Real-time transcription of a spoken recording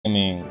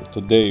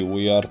Today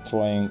we are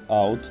trying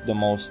out the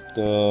most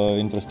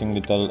interesting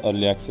little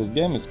early access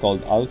game. It's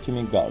called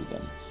Alchemy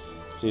Garden.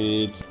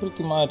 It's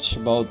pretty much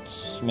about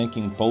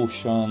making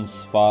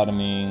potions,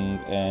 farming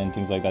and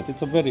things like that.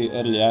 It's a very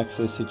early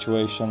access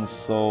situation,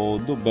 so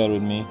do bear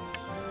with me.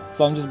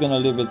 So I'm just gonna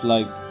leave it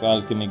like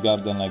Alchemy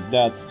Garden like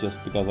that,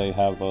 just because I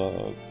have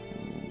a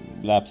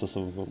lapses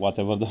of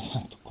whatever the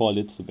fuck to call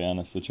it, to be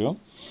honest with you.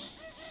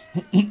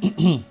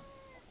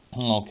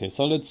 Okay,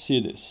 so let's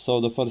see this.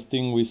 So the first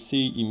thing we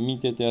see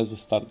immediately as we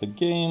start the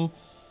game,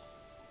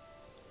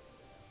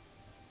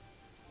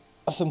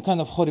 some kind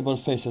of horrible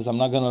faces. I'm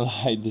not gonna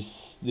lie,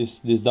 this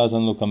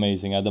doesn't look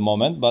amazing at the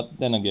moment, but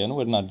then again,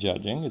 we're not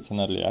judging. It's an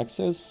early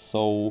access,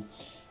 so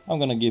I'm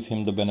gonna give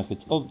him the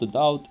benefits of the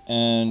doubt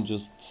and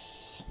just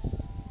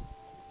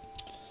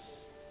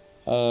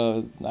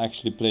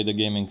actually play the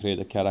game and create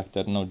a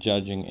character, no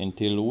judging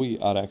until we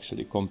are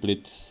actually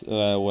complete,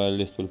 well, at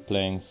least we're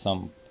playing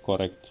some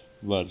correct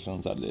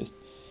versions at least.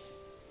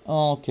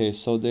 Okay,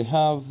 so they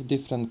have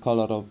different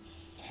color of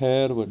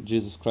hair, with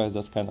Jesus Christ,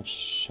 that's kind of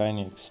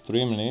shiny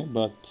extremely,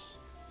 but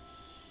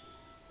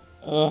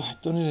I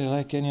don't really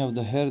like any of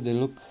the hair. They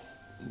look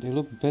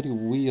very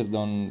weird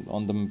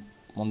on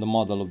the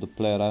model of the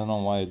player. I don't know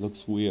why it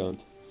looks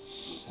weird.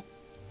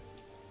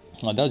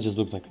 Oh, that just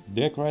looks like a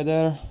dick right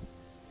there.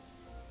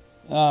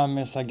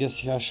 Miss, I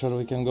guess, yeah, sure,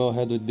 we can go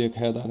ahead with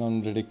dickhead. I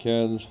don't really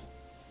care.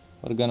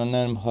 We're gonna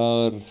name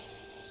her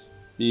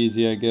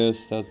easy, I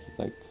guess. That's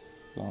like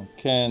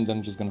okay, and then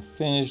I'm just gonna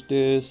finish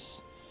this.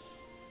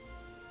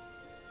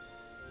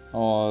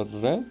 Or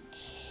red?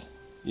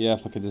 Yeah,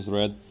 fuck it, is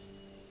red.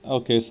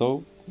 Okay,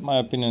 so my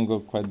opinion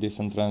got quite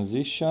decent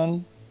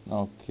transition.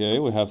 Okay,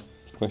 we have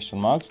question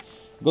marks.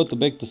 Go to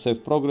back to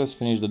save progress,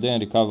 finish the day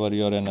and recover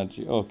your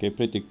energy. Okay,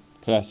 pretty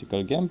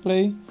classical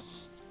gameplay.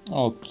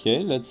 Okay,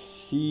 let's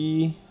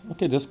see.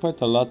 Okay, there's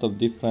quite a lot of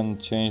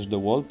different change the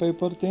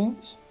wallpaper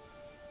things.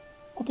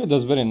 Okay,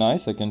 that's very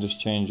nice. I can just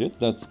change it.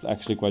 That's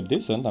actually quite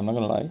decent, I'm not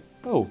gonna lie.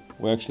 Oh,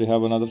 we actually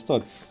have another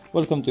store.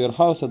 Welcome to your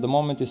house. At the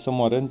moment it's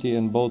somewhat empty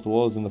and both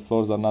walls and the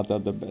floors are not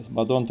at the best.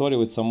 But don't worry,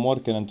 with some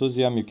work and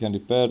enthusiasm you can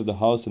repair the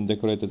house and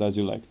decorate it as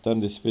you like. Turn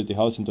this filthy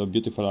house into a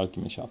beautiful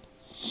alchemy shop.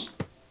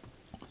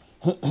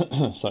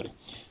 Sorry.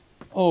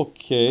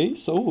 Okay,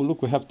 so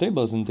look, we have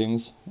tables and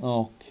things.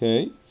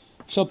 Okay.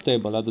 Shop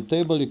table. At the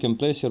table you can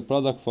place your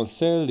product for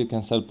sale. You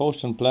can sell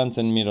potion, plants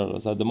and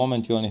mirrors. At the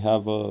moment you only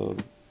have a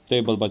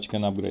table, but you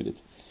can upgrade it.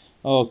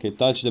 Okay,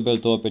 touch the bell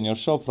to open your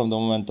shop. From the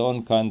moment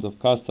on, kinds of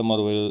customer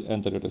will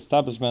enter your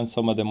establishment.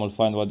 Some of them will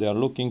find what they are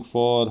looking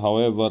for,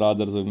 however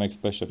others will make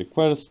special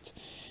requests.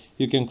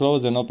 You can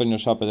close and open your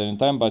shop at any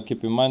time, but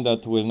keep in mind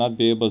that will not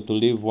be able to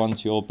leave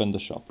once you open the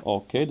shop.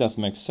 Okay, that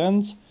makes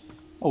sense.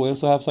 Oh, we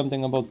also have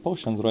something about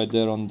potions right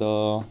there on the...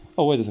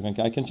 Oh, wait a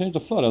second, I can change the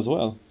floor as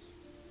well.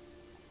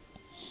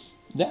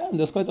 Damn,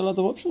 there's quite a lot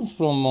of options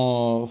from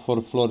for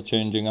floor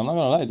changing. I'm not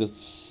gonna lie,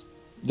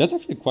 that's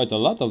actually quite a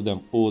lot of them.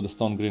 Oh, the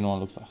stone green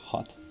one looks like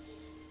hot.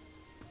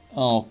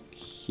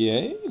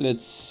 Okay,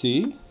 let's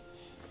see.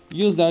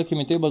 Use the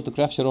alchemy table to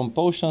craft your own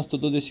potions. To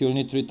do this, you'll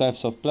need 3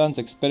 types of plants.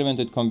 Experiment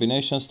with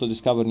combinations to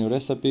discover new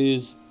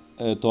recipes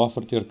to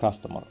offer to your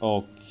customer.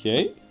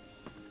 Okay,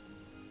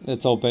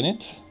 let's open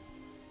it.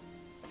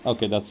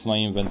 Okay, that's my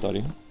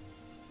inventory.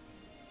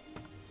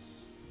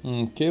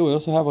 Okay, we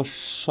also have a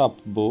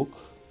shop book.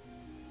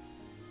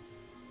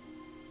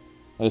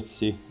 Let's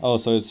see. Oh,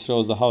 so it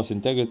shows the house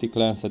integrity,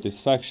 clan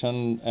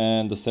satisfaction,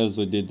 and the sales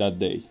we did that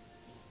day.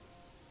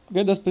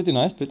 Okay, that's pretty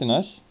nice, pretty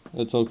nice.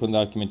 Let's open the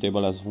alchemy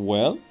table as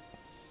well.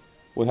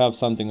 We have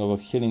something of a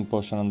healing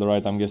potion on the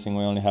right. I'm guessing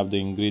we only have the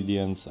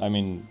ingredients. I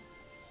mean,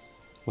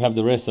 we have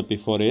the recipe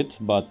for it,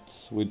 but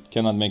we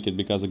cannot make it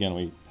because, again,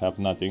 we have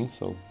nothing.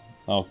 So,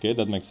 okay,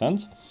 that makes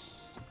sense.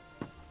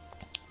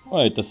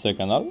 Wait a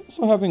second. Are we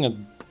also having a...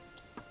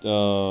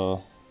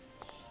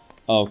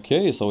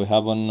 okay, so we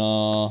have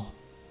an...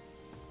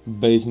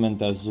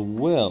 basement as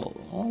well.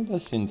 Oh,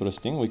 that's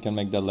interesting. We can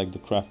make that like the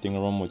crafting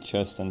room with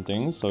chests and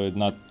things, so it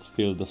not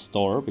feel the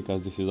store,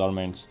 because this is our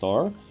main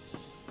store.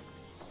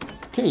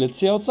 Okay, let's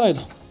see outside.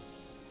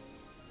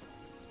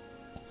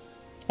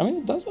 I mean,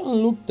 it doesn't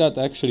look that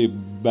actually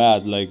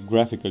bad, like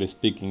graphically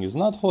speaking. It's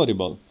not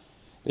horrible.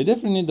 They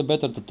definitely need a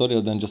better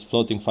tutorial than just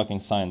floating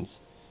fucking signs.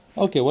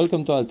 Okay,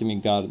 welcome to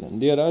Alchemy Garden.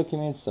 Dear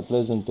alchemists, a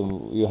pleasant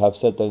you have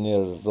settled near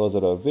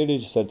Rosero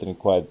village, certainly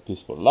quite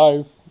peaceful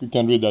life. You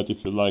can read that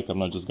if you like. I'm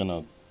not just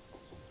gonna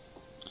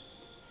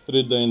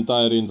read the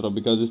entire intro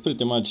because it's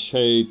pretty much,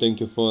 hey,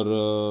 thank you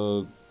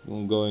for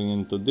going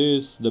into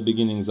this. The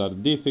beginnings are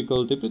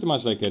difficult, pretty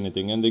much like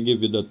anything, and they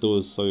give you the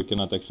tools so you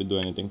cannot actually do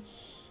anything.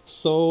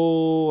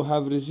 So,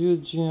 have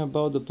reviewed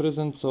about the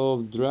presence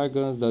of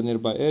dragons in the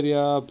nearby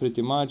area,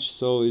 pretty much,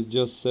 so it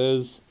just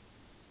says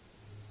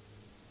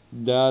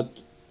that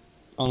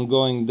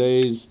ongoing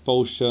days,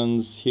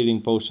 potions,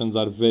 healing potions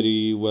are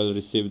very well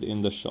received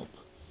in the shop.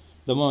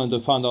 The moment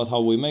we found out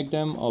how we make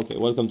them, okay,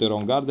 welcome to your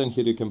own garden.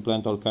 Here you can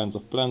plant all kinds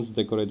of plants,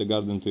 decorate the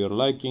garden to your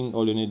liking.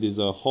 All you need is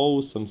a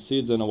hoe, some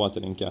seeds and a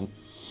watering can.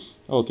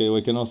 Okay,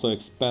 we can also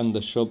expand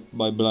the shop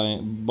by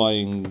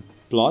buying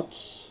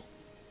plots.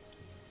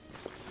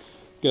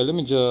 Okay, let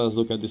me just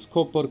look at this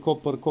copper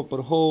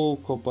hoe,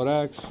 copper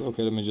axe.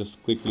 Okay, let me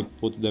just quickly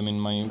put them in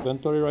my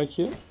inventory right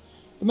here.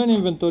 The main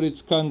inventory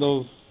is kind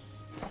of,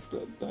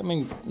 I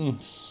mean,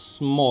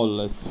 small,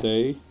 let's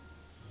say.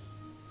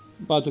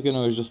 But we can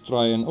always just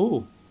try and,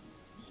 oh,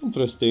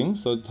 interesting.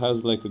 So it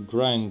has like a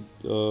grid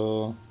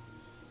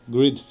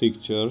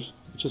fixture,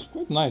 which is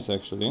quite nice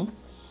actually.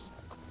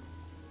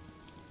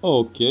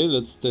 Okay,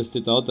 let's test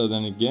it out at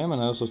any game, and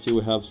I also see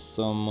we have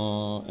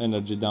some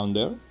energy down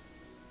there.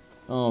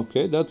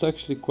 Okay, that's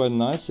actually quite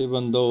nice,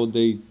 even though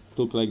they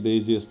took like the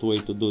easiest way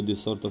to do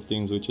this sort of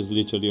things, which is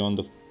literally on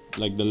the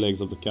the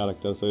legs of the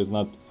character, so it's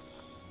not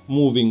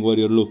moving where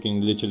you're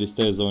looking, literally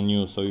stays on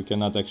you, so you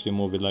cannot actually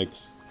move it like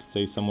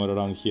say somewhere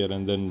around here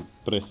and then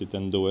press it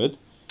and do it.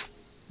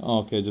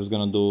 Okay, just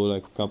gonna do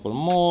like a couple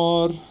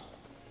more.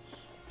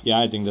 Yeah,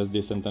 I think that's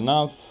decent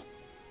enough.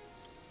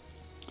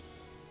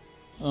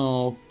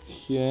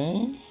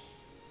 Okay.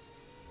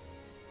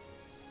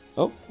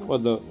 Oh,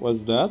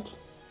 what's that?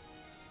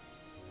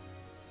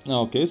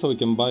 Okay, so we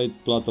can buy a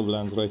plot of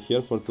land right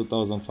here for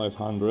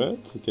 2,500.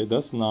 Okay,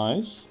 that's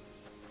nice.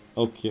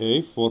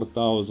 Okay,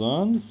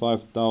 4,000,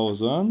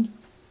 5,000,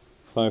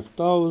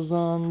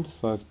 5,000,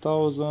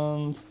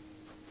 5,000.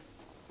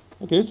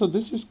 Okay, so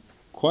this is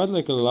quite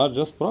like a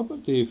largest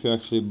property if you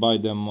actually buy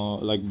them,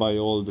 like buy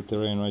all the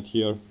terrain right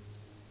here.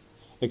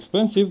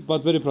 Expensive,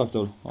 but very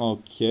profitable.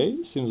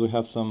 Okay, seems we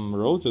have some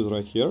roses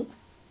right here.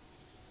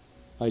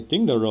 I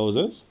think they're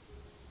roses.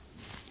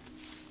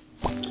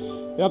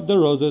 Yep, the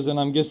roses, and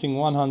I'm guessing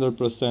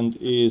 100%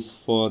 is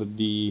for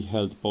the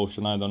health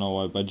potion. I don't know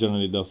why, but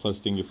generally the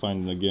first thing you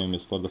find in the game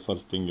is for the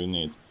first thing you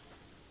need.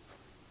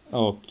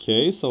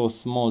 Okay, so a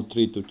small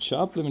tree to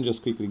chop. Let me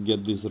just quickly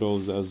get this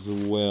rose as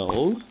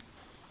well.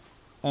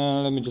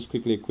 And let me just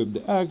quickly equip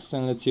the axe,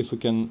 and let's see if we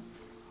can...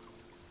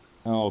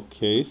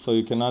 Okay, so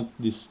you cannot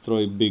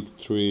destroy big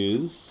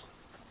trees.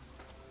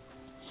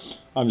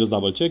 I'm just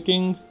double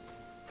checking.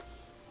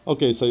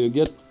 Okay, so you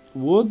get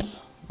wood,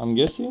 I'm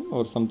guessing,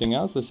 or something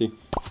else. Let's see.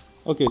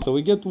 Okay, so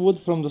we get wood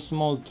from the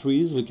small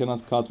trees. We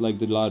cannot cut like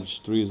the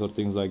large trees or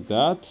things like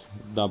that.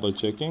 Double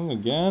checking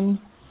again.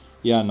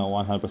 Yeah, no,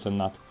 100%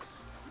 not.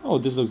 Oh,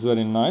 this looks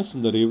very nice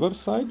on the river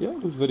side. Yeah,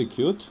 looks very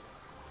cute.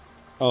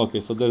 Okay,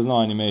 so there's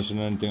no animation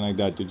or anything like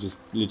that. You just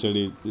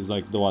literally, it's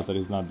like the water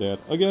is not there.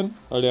 Again,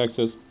 early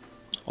access,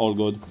 all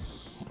good.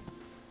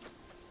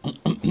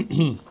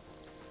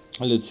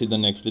 Let's see the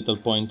next little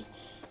point.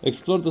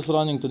 Explore the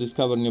surrounding to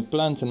discover new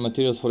plants and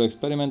materials for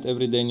experiment.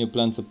 Every day new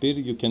plants appear.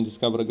 You can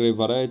discover a great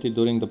variety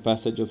during the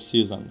passage of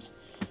seasons.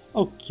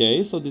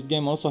 Okay, so this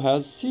game also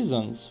has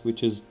seasons,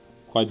 which is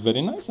quite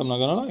very nice, I'm not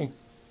gonna lie.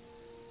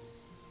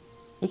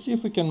 Let's see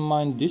if we can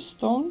mine this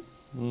stone.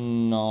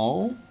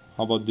 No.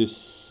 How about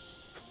this?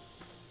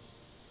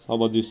 How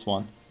about this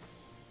one?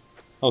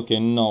 Okay,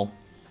 no.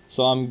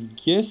 So I'm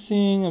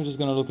guessing, I'm just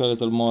gonna look a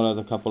little more at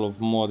a couple of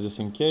more just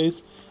in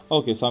case.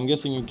 Okay, so I'm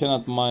guessing you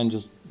cannot mine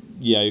just...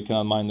 Yeah, you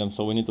cannot mine them,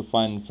 so we need to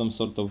find some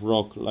sort of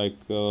rock like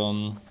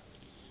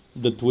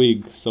the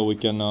twig, so we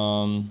can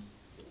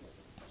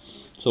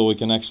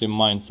actually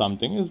mine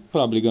something. It's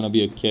probably gonna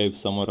be a cave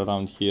somewhere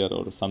around here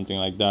or something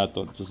like that,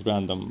 or just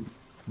random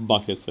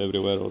buckets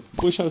everywhere, or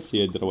we shall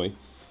see either way.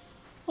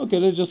 Okay,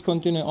 let's just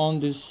continue on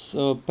this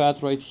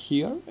path right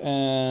here,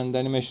 and the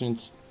animation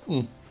is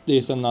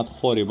decent, not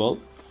horrible.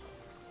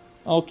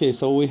 Okay,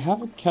 so we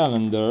have a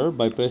calendar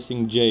by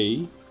pressing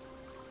J.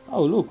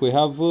 Oh look, we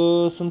have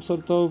some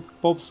sort of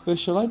pop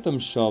special item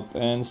shop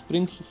and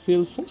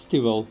Springfield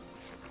Festival.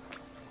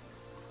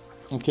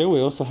 Okay, we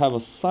also have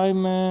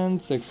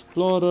assignments,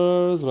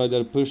 explorers, right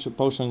there,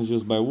 potions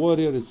used by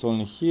warrior, it's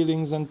only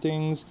healings and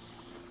things.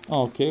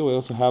 Okay, we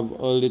also have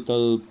a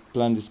little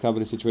plant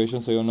discovery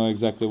situation, so you know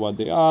exactly what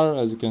they are.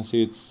 As you can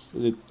see, it's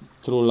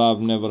true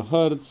love never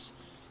hurts.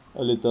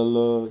 A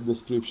little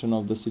description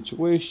of the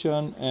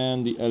situation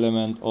and the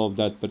element of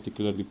that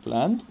particular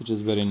plant, which is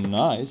very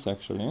nice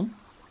actually.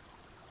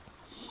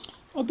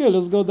 Okay,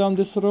 let's go down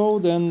this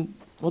road, and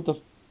what the...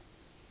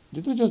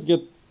 Did we just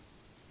get...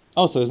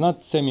 Oh, so it's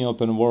not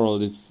semi-open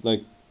world, it's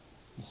like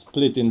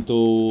split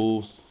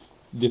into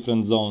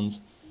different zones.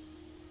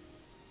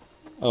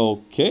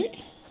 Okay,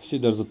 see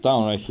there's a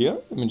town right here.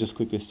 Let me just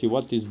quickly see,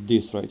 what is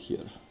this right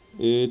here?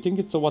 I think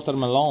it's a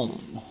watermelon.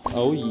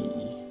 Oh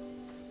yeah.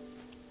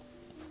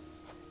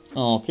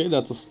 Okay,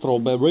 that's a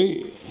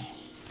strawberry.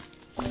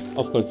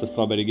 Of course it's a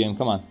strawberry game,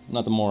 come on,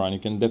 not a moron, you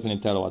can definitely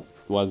tell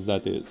what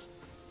that is.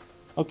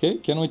 Okay,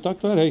 can we talk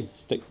to her? Hey,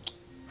 stay.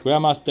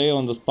 Grandma, stay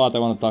on the spot, I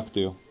want to talk to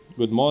you.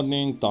 Good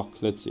morning, talk,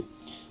 let's see.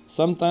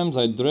 Sometimes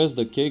I dress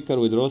the caker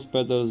with rose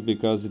petals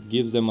because it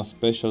gives them a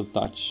special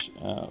touch.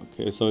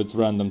 Okay, so it's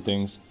random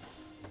things.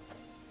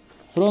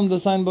 From the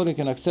signboard you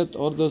can accept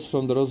orders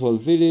from the Rosewall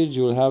village.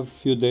 You will have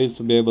few days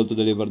to be able to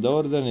deliver the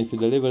order, and if you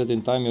deliver it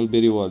in time you'll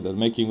be rewarded.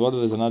 Making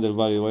orders is another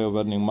valuable way of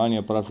earning money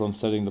apart from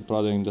selling the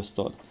product in the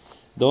store.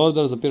 The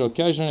orders appear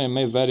occasionally and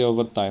may vary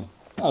over time.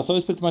 So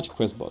it's pretty much a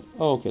quest board.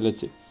 Okay,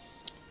 let's see.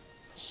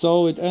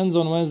 So it ends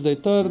on Wednesday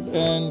 3rd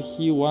and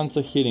he wants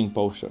a healing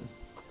potion.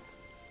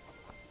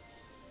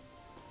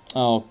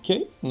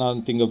 Okay,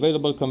 nothing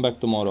available, come back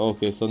tomorrow.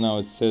 Okay, so now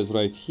it says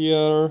right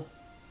here.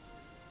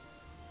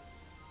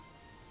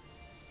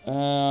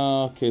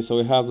 Okay, so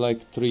we have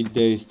like 3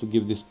 days to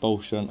give this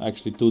potion.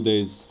 Actually 2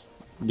 days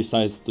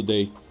besides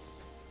today.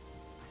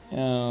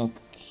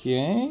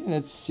 Okay,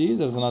 let's see,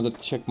 there's another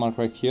check mark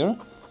right here.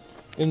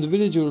 In the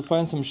village you will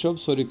find some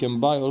shops where you can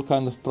buy all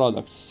kinds of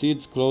products.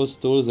 Seeds, clothes,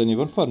 tools and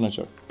even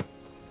furniture.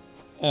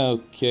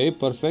 Okay,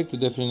 perfect. We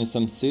definitely need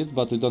some seeds,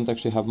 but we don't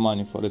actually have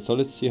money for it. So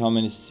let's see how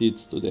many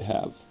seeds do they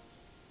have.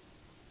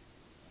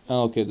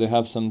 Okay, they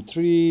have some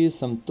trees,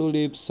 some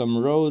tulips, some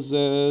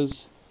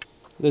roses.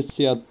 Let's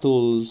see our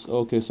tools.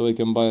 Okay, so we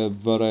can buy a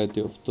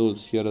variety of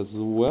tools here as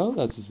well.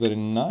 That's very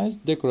nice.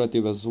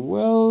 Decorative as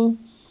well.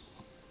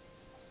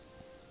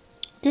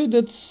 Okay,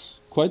 that's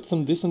quite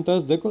some decent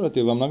as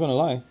decorative, I'm not gonna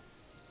lie.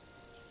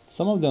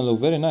 Some of them look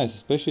very nice,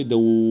 especially the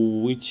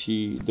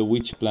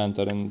witch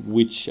planter and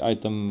witch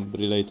item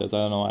related. I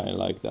don't know, I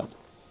like that.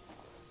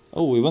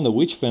 Oh, even the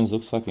witch fence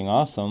looks fucking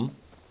awesome.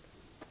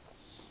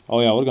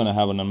 Oh yeah, we're gonna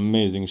have an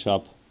amazing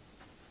shop.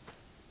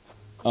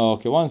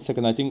 Okay, 1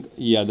 second, I think,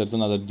 yeah, there's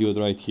another dude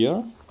right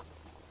here.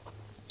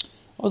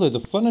 Also, it's a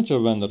furniture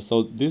vendor,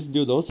 so this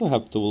dude also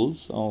have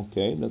tools.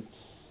 Okay,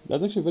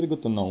 that's actually very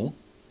good to know.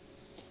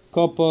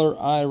 Copper,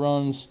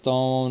 iron,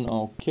 stone.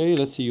 Okay,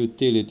 let's see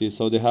utilities.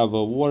 So they have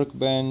a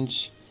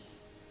workbench,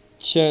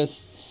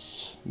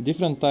 chests,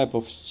 different type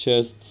of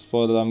chests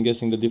for, I'm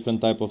guessing, the different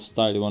type of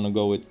style you want to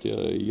go with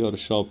your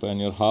shop and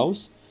your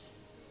house.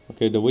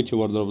 Okay, the witch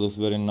wardrobe looks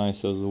very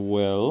nice as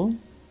well.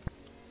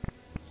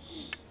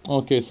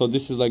 Okay, so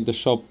this is like the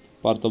shop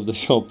part of the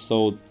shop,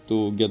 so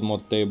to get more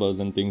tables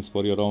and things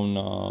for your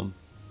own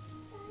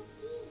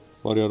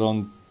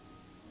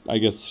I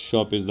guess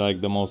shop is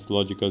like the most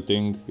logical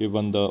thing.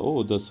 Even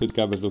the sweet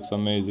cabbage looks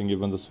amazing,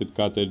 even the sweet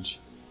cottage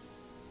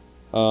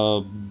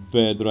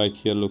bed right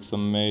here looks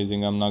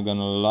amazing, I'm not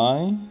gonna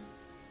lie.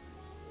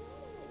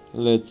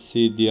 Let's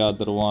see the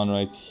other one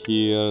right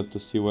here to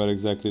see where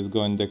exactly it's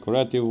going.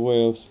 Decorative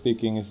way of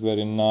speaking is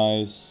very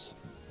nice.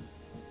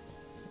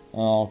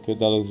 Okay,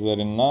 that looks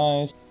very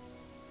nice.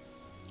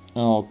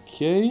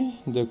 Okay,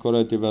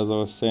 decorative, as I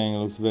was saying,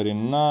 looks very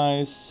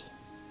nice.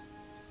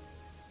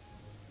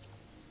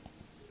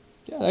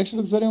 Yeah, it actually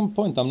looks very on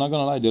point, I'm not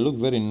gonna lie. They look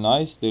very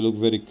nice, they look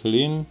very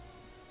clean.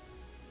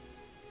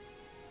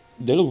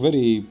 They look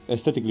very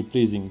aesthetically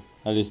pleasing,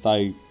 at least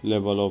eye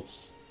level of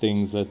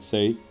things, let's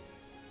say.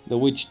 The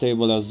witch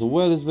table as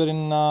well is very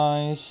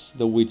nice.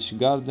 The witch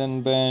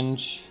garden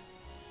bench.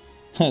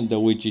 The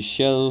witchy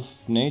shelf,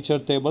 nature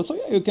table. So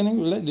yeah, you can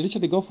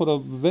literally go for a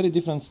very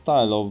different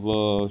style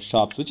of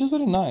shops, which is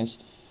very nice.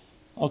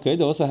 Okay,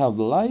 they also have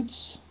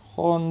lights,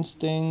 horns,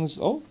 things.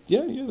 Oh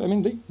yeah, I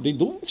mean they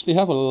do actually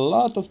have a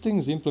lot of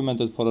things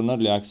implemented for an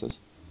early access.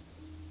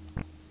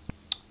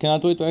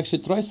 Cannot wait to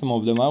actually try some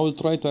of them. I will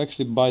try to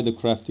actually buy the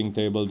crafting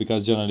table,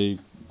 because generally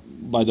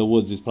by the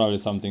woods is probably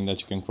something that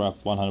you can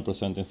craft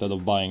 100% instead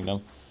of buying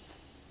them.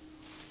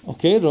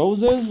 Okay,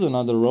 roses,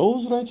 another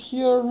rose right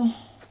here.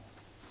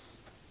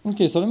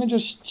 Okay, so let me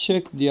just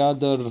check the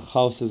other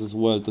houses as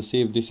well to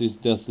see if this is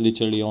just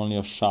literally only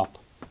a shop.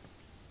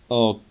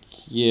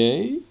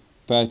 Okay,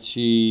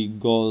 patchy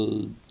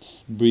gold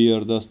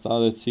breer dust.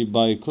 Let's see,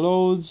 buy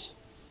clothes.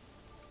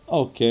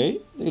 Okay,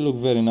 they look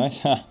very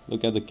nice.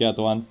 Look at the cat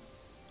one.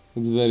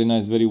 Looks very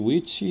nice, very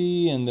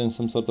witchy, and then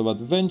some sort of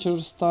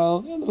adventure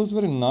style. Yeah, that looks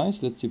very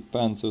nice. Let's see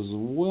pants as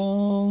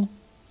well.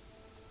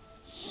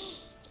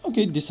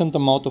 Okay, decent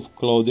amount of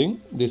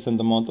clothing.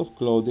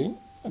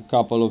 A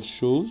couple of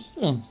shoes.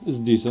 It's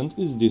decent.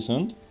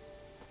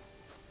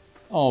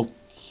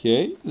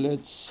 Okay,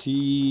 let's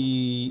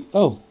see.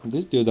 Oh,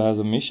 this dude has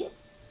a mission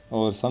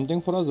or something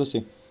for us. Let's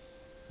see.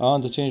 I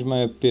want to change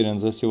my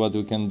appearance. Let's see what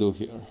we can do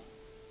here.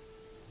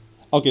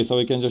 Okay, so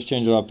we can just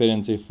change our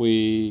appearance if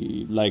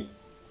we like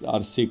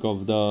are sick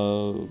of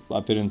the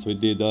appearance we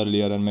did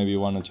earlier and maybe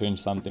want to change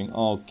something.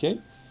 Okay,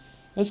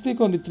 let's click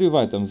on retrieve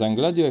items. I'm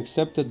glad you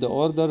accepted the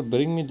order.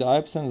 Bring me the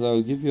items and I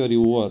will give you a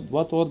reward.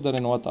 What order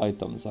and what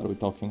items are we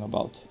talking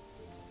about?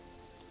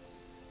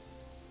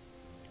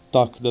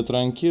 Talk the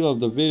tranquil of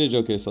the village.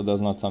 Okay, so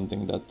that's not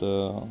something that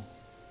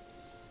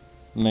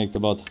make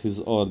about his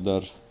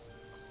order.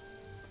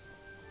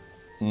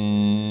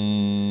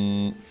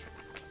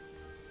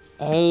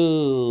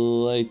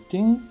 I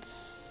think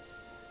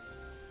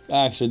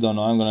I actually don't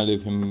know. I'm gonna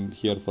leave him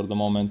here for the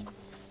moment.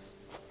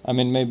 I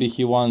mean, maybe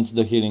he wants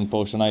the healing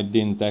potion. I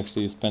didn't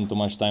actually spend too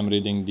much time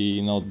reading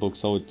the notebook,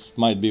 so it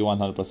might be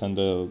 100%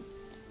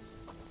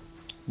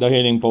 the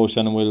healing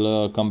potion.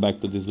 Will come back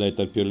to this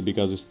later, purely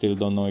because we still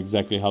don't know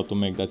exactly how to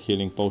make that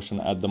healing potion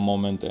at the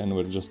moment, and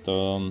we're just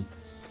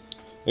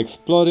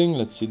exploring.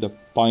 Let's see the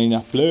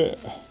pineapple.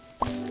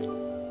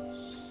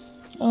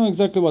 I don't know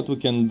exactly what we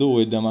can do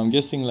with them. I'm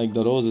guessing like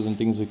the roses and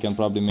things we can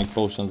probably make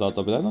potions out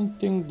of it. I don't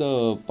think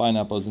the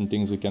pineapples and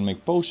things we can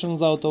make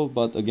potions out of,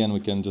 but again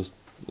we can just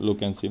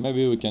look and see.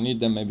 Maybe we can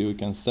eat them, maybe we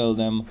can sell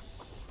them.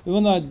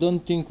 Even though I don't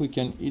think we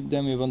can eat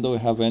them, even though we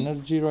have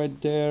energy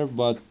right there,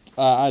 but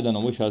I don't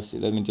know, we shall see.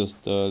 Let me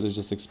just let's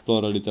just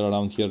explore a little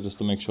around here just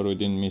to make sure we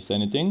didn't miss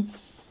anything.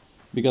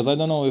 because I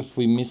don't know if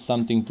we miss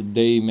something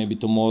today, maybe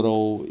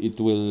tomorrow it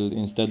will,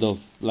 instead of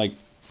like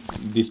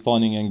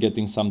despawning and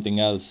getting something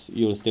else,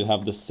 you'll still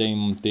have the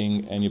same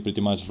thing and you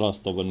pretty much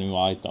rust of a new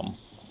item.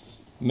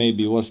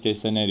 Maybe worst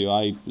case scenario.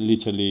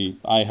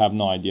 I have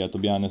no idea, to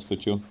be honest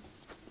with you.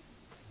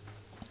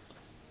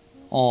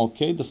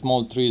 Okay, the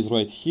small tree is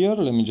right here.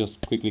 Let me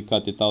just quickly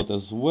cut it out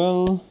as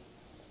well.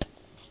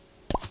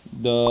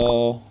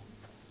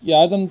 Yeah,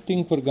 I don't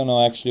think we're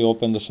gonna actually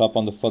open the shop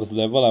on the first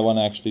level. I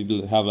wanna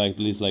actually have like at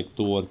least like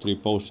 2 or 3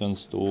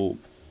 potions to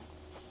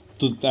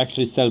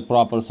actually sell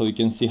proper, so we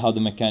can see how the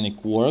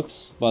mechanic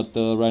works. But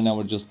right now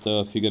we're just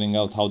figuring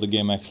out how the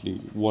game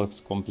actually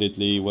works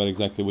completely, where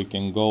exactly we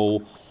can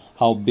go,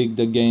 how big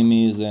the game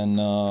is, and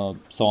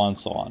so on,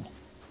 so on.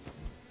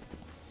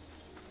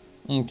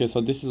 Okay, so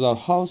this is our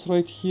house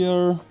right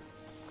here.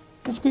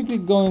 Let's quickly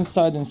go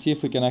inside and see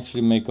if we can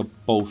actually make a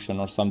potion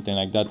or something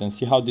like that and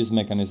see how this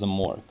mechanism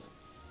works.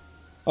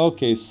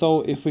 Okay,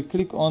 so if we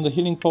click on the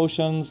healing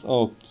potions,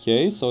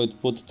 okay, so it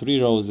put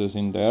 3 roses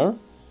in there.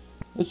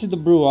 Let's see the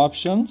brew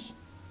options.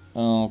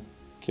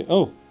 Okay,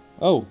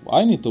 oh,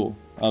 I need to.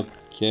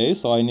 Okay,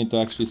 so I need to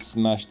actually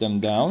smash them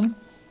down.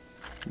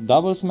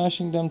 Double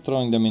smashing them,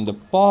 throwing them in the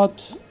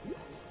pot.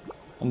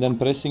 And then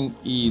pressing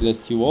E,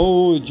 let's see.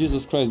 Oh,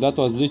 Jesus Christ, that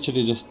was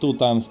literally just 2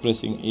 times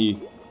pressing E.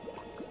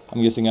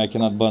 I'm guessing I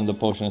cannot burn the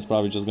potion, it's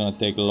probably just gonna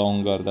take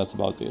longer, that's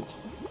about it.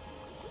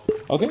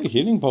 Okay,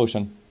 healing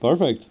potion,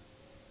 perfect.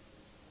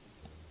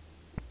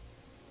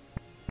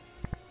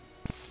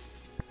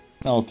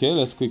 Okay,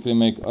 let's quickly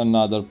make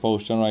another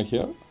potion right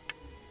here.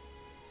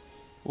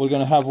 We're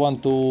gonna have one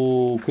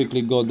to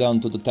quickly go down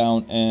to the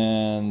town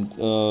and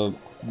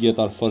get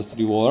our first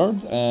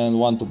reward, and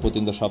one to put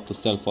in the shop to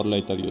sell for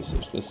later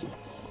usage. Let's see.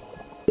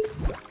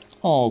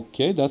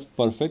 Okay, that's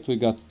perfect. We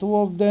got 2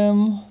 of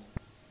them.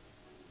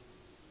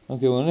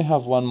 Okay, we only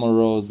have 1 more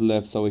rose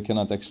left, so we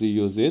cannot actually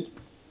use it.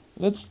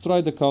 Let's try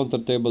the counter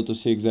table to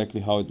see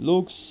exactly how it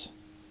looks.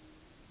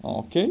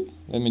 Okay,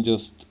 let me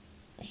just...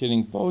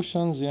 Healing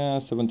potions, yeah,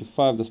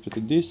 75, that's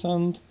pretty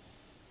decent.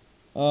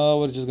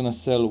 We're just gonna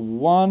sell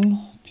 1,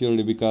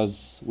 purely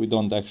because we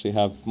don't actually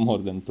have more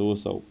than 2,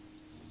 so...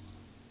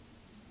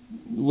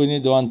 We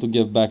need 1 to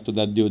give back to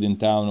that dude in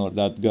town, or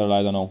that girl,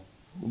 I don't know.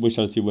 We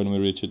shall see when we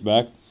reach it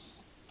back.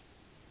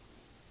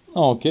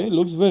 Okay,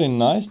 looks very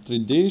nice,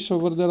 3D-ish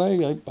over there,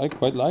 I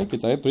quite like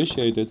it, I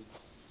appreciate it.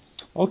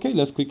 Okay,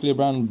 let's quickly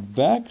run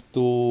back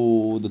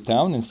to the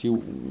town and see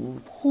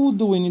who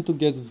do we need to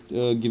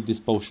give this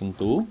potion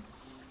to.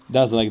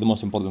 That's like the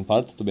most important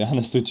part, to be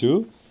honest with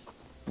you.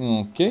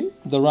 Okay,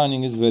 the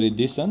running is very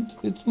decent.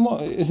 It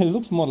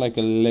looks more like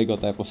a Lego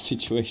type of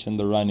situation,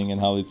 the running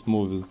and how it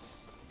moves.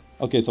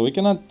 Okay, so we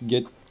cannot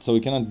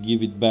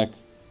give it back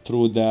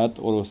through that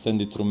or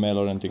send it through mail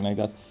or anything like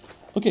that.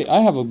 Okay, I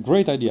have a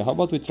great idea. How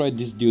about we try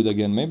this dude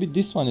again? Maybe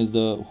this one is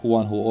the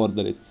one who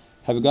ordered it.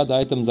 Have you got the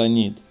items I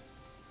need?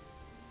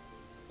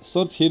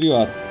 Sort, here you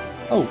are.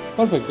 Oh,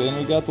 perfect, and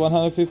we got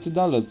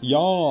 $150.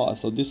 Yeah,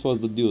 so this was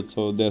the dude,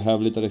 so they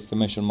have little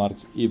exclamation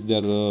marks if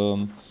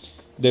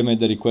they made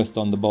the request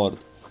on the board.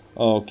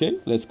 Okay,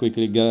 let's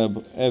quickly grab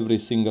every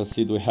single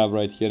seed we have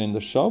right here in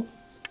the shop.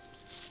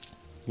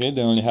 Okay,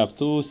 they only have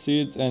 2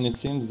 seeds, and it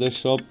seems the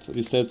shop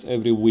resets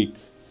every week,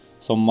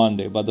 so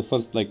Monday, but the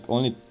first, like,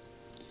 only...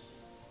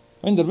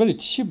 I mean, they're very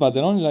cheap, but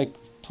they're only like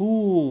 2,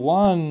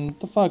 1, what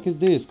the fuck is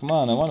this? Come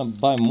on, I wanna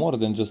buy more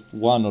than just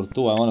 1 or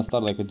 2, I wanna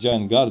start like a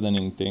giant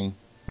gardening thing.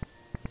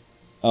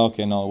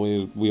 Okay, no,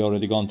 we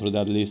already gone through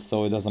that list,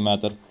 so it doesn't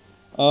matter.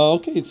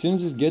 Okay, it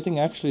seems it's getting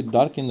actually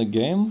dark in the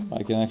game.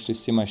 I can actually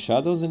see my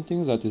shadows and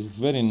things. That is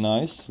very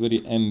nice,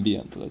 very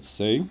ambient, let's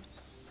say.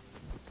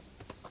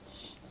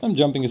 And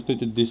jumping is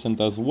pretty decent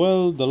as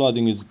well. The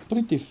loading is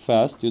pretty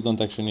fast. You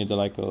don't actually need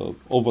like a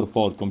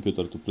overpowered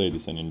computer to play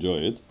this and enjoy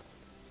it.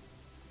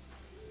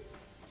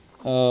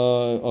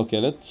 Okay,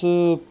 let's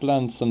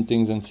plant some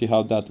things and see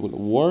how that will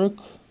work.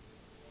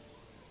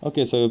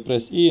 Okay, so you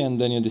press E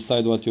and then you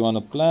decide what you want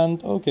to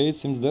plant. Okay, it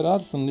seems there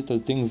are some little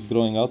things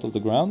growing out of the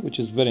ground, which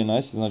is very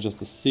nice. It's not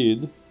just a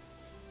seed.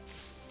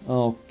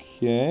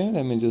 Okay,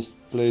 let me just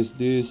place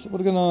this.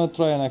 We're gonna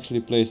try and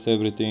actually place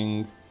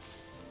everything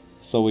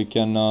so we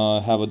can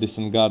have a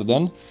decent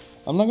garden.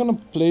 I'm not gonna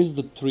place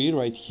the tree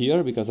right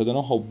here because I don't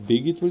know how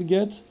big it will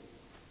get.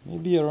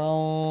 Maybe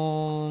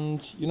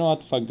around... You know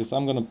what, fuck this.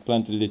 I'm gonna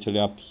plant it literally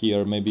up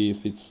here. Maybe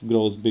if it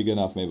grows big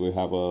enough, maybe we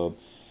have a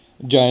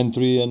giant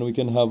tree and we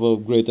can have a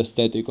great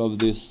aesthetic of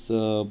this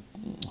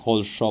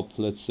whole shop,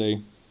 let's say.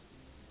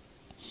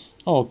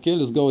 Okay,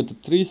 let's go with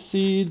the tree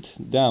seed.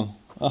 Damn,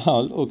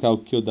 look how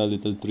cute that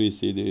little tree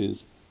seed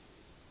is.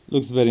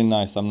 Looks very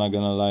nice, I'm not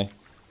gonna lie.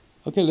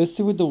 Okay, let's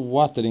see with the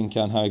watering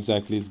can how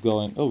exactly it's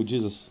going. Oh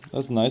Jesus,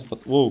 that's nice,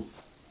 but whoa.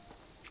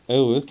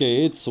 Oh,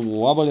 okay, it's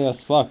wobbly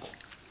as fuck.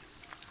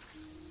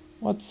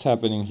 What's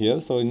happening here?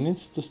 So it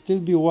needs to still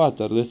be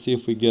water. Let's see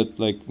if we get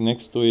like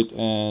next to it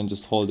and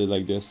just hold it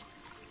like this.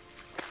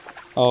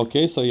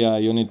 Okay, so yeah,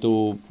 you need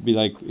to be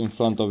like in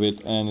front of it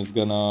and it's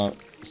gonna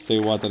say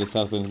water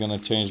itself and it's gonna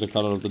change the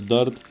color of the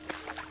dirt.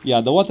 Yeah,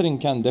 the watering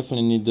can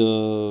definitely need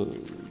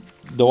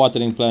the the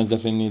watering plants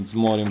definitely needs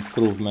more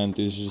improvement.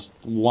 It's just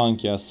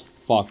wonky as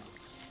fuck.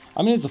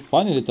 I mean, it's a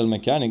funny little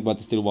mechanic, but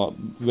it's still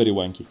very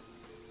wanky.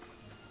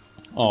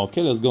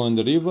 Okay, let's go in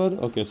the river.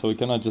 Okay, so we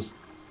cannot just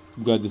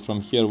grab it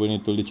from here. We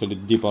need to literally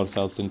dip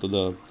ourselves into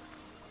the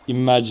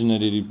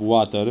imaginary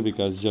water,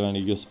 because generally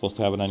you're supposed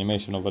to have an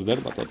animation over there,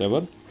 but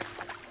whatever.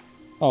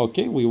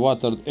 Okay, we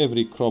watered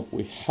every crop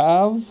we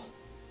have.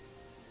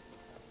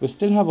 We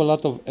still have a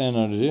lot of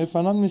energy. If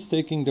I'm not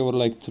mistaken, there were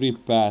like 3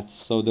 paths.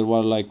 So there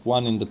were like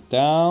 1 in the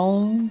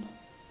town,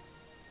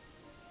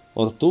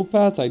 or 2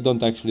 paths, I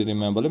don't actually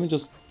remember. Let me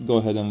just go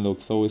ahead and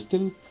look. So we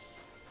still,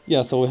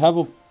 yeah, so we have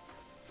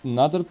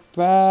another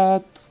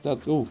path that,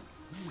 oh,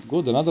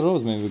 good, another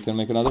rose. Maybe we can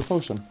make another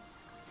potion.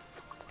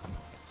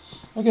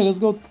 Okay, let's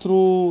go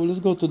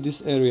to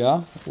this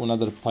area.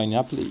 Another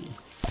pineapple.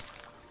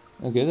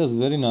 Okay, that's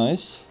very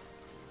nice.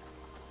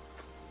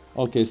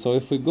 Okay, so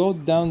if we go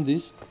down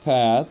this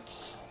path,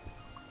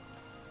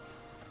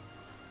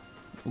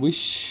 we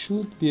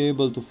should be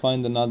able to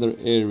find another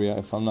area,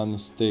 if I'm not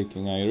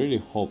mistaken. I really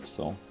hope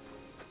so.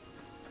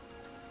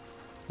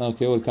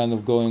 Okay, we're kind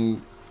of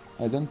going,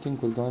 I don't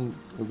think we're going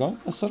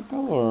a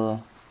circle,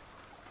 or,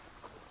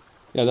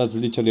 yeah, that's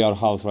literally our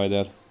house right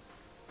there.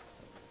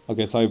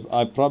 Okay, so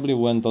I probably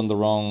went on the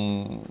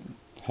wrong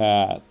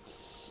path.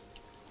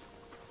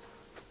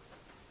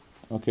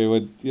 Okay,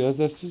 wait, yes,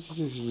 let's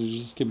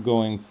just keep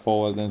going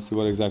forward and see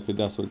where exactly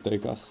that will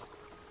take us.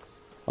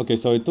 Okay,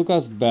 so it took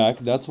us back.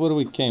 That's where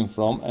we came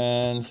from,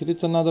 and here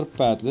it's another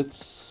path.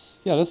 Let's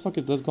fuck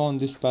it. Let's go on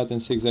this path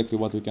and see exactly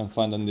what we can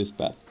find on this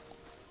path.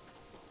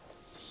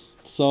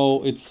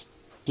 So it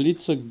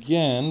splits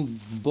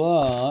again,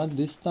 but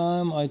this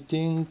time I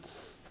think.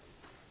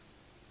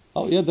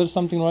 Oh yeah, there's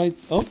something right.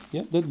 Oh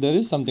yeah, there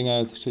is something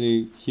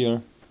actually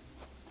here.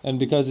 And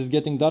because it's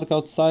getting dark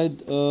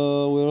outside,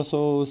 we're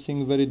also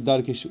seeing very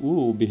darkish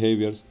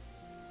behaviors.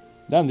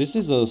 Damn, this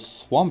is a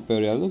swamp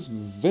area. It looks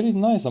very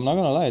nice, I'm not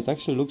gonna lie. It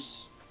actually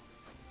looks...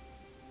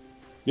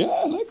 Yeah,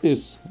 I like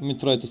this. Let me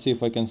try to see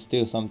if I can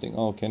steal something.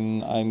 Oh,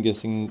 I'm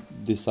guessing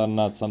these are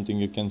not something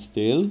you can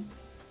steal.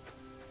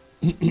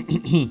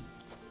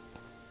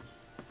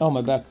 Oh,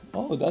 my back.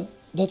 Oh,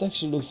 that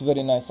actually looks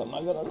very nice, I'm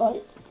not gonna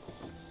lie.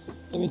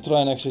 Let me try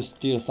and actually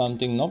steal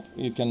something. Nope,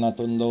 you cannot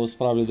on those.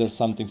 Probably there's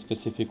something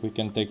specific we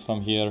can take from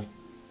here.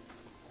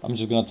 I'm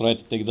just gonna try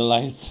to take the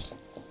lights.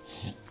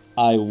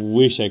 I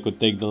wish I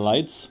could take the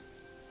lights.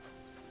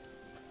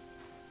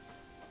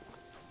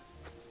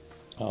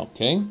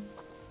 Okay.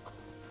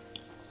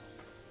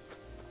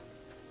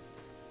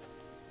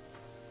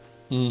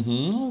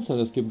 So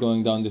let's keep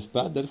going down this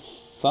path. There's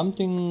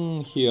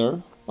something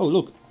here. Oh,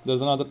 look,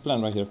 there's another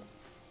plant right here.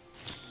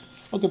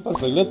 Okay,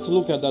 perfect. Let's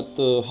look at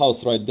that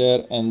house right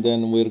there, and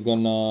then we're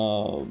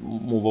gonna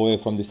move away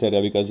from this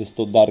area because it's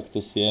too dark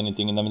to see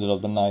anything in the middle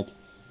of the night.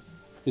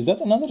 Is that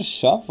another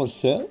shop for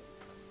sale?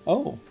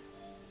 Oh,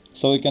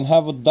 so we can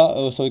have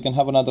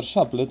another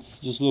shop. Let's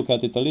just look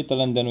at it a little,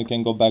 and then we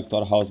can go back to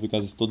our house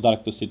because it's too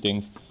dark to see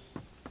things.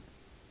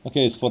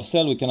 Okay, it's for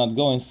sale. We cannot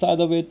go inside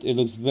of it. It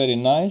looks very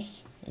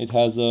nice. It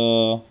has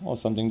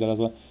something there as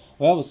well.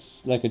 We have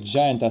like a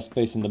giant ass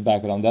space in the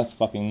background. That's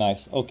fucking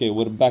nice. Okay,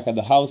 we're back at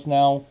the house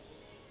now.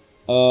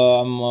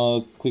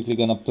 I'm quickly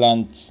gonna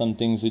plant some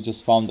things we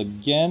just found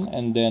again,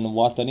 and then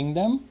watering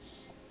them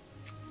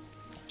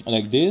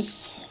like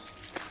this.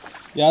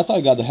 Yeah, so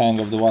I got the hang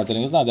of the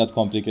watering. It's not that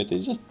complicated.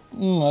 It's just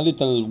a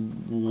little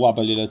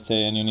wobbly, let's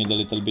say, and you need a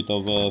little bit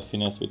of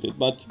finesse with it,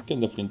 but you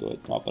can definitely do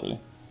it properly.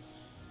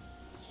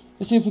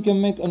 Let's see if we can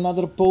make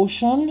another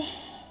potion.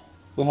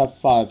 We have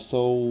 5,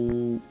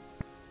 so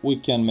we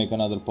can make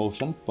another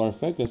potion.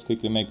 Perfect. Let's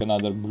quickly make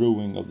another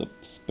brewing of the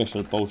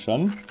special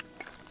potion.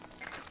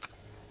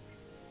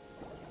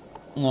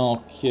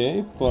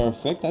 Okay,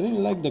 perfect. I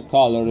really like the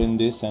color in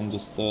this, and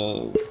just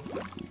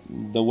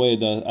the way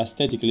the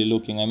aesthetically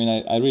looking. I mean,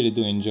 I really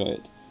do enjoy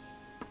it.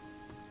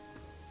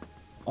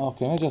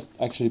 Okay, I just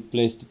actually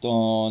placed it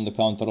on the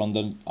counter on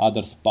the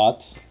other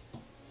spot.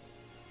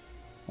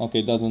 Okay,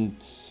 it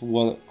doesn't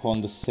work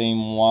on the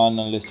same one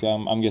unless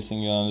I'm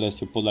guessing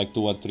unless you put like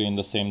 2 or 3 in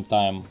the same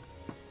time.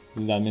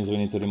 That means we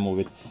need to remove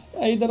it.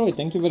 Either way,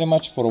 thank you very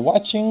much for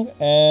watching,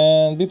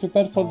 and be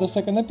prepared for the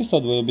second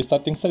episode. We'll be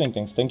starting selling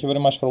things. Thank you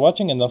very much for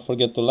watching, and don't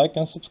forget to like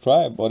and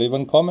subscribe, or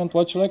even comment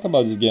what you like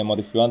about this game, or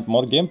if you want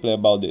more gameplay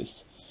about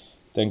this.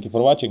 Thank you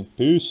for watching.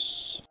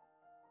 Peace.